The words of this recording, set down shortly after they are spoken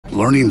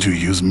Learning to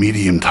use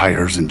medium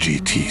tires in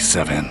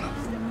GT7.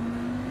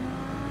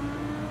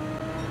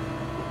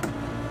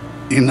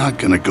 I'm not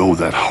gonna go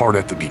that hard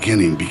at the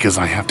beginning because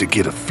I have to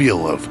get a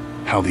feel of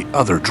how the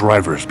other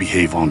drivers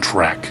behave on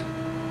track.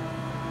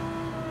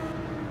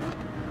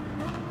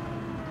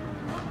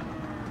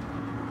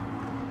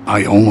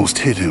 I almost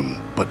hit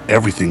him, but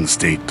everything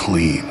stayed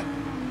clean.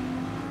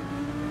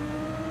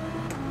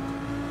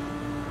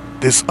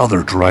 This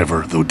other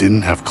driver, though,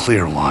 didn't have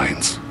clear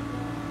lines.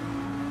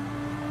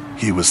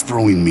 He was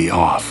throwing me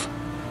off.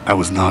 I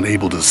was not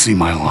able to see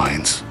my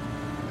lines.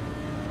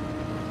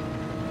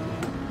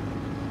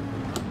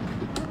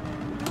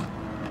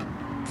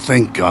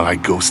 Thank God I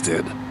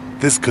ghosted.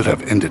 This could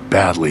have ended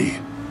badly.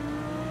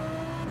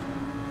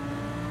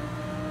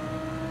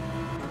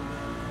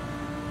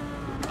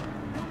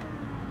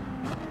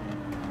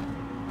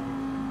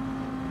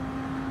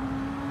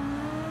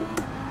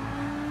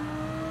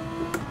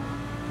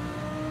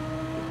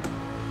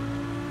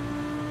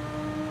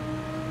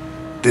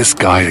 This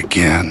guy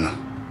again.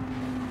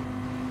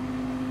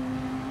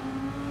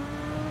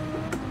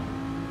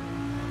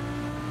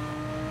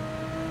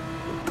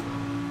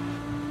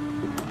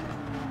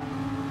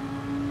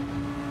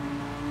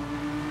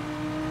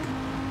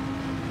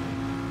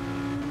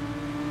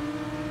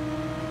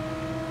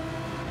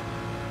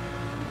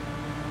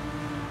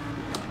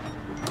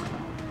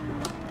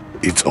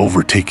 It's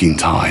overtaking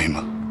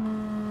time.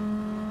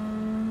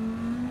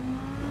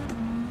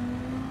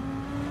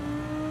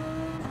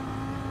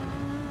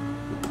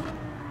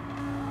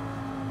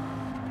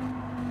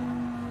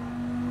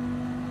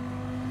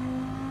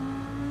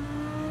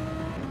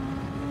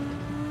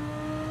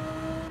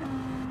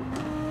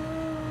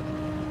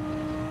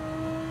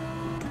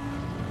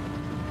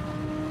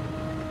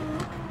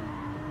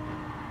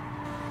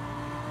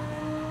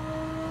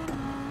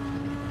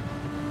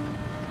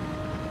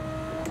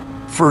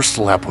 First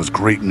lap was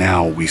great,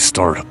 now we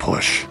start a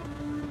push.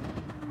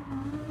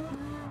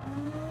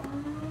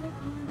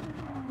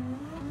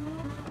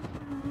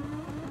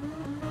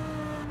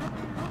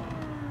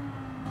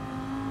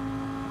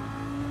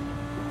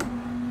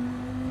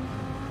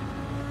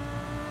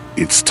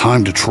 It's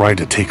time to try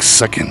to take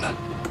second.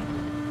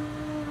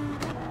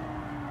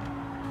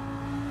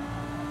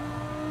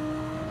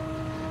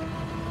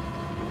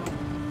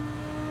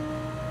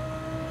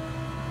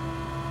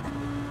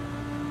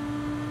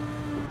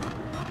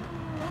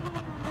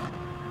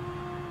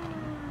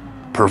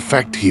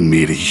 Perfect, he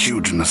made a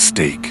huge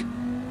mistake.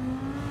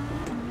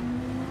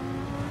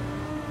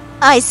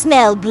 I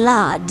smell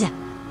blood.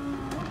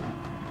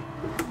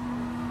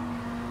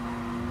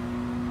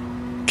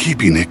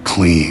 Keeping it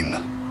clean.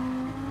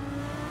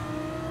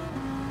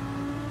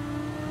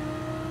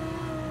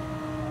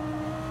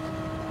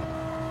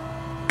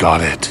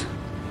 Got it.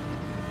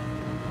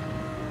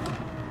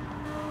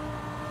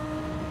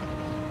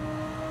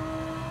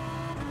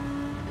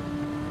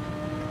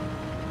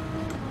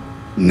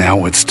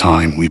 Now it's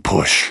time we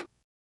push.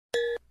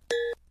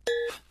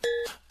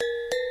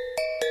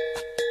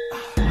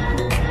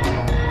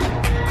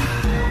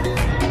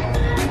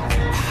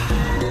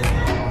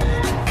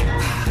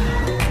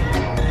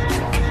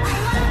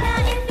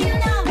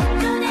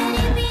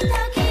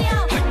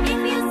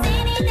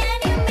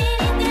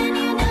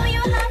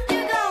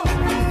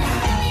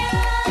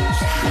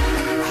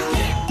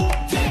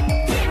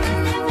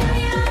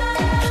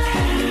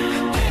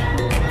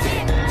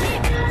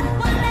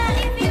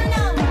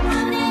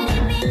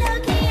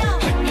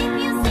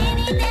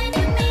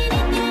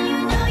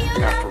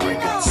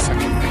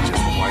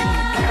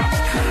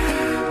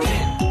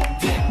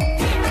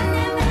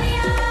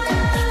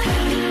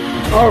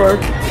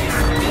 Alright,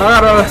 I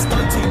got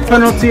a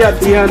penalty at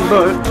the end,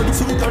 but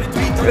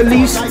at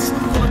least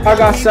I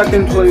got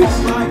second place.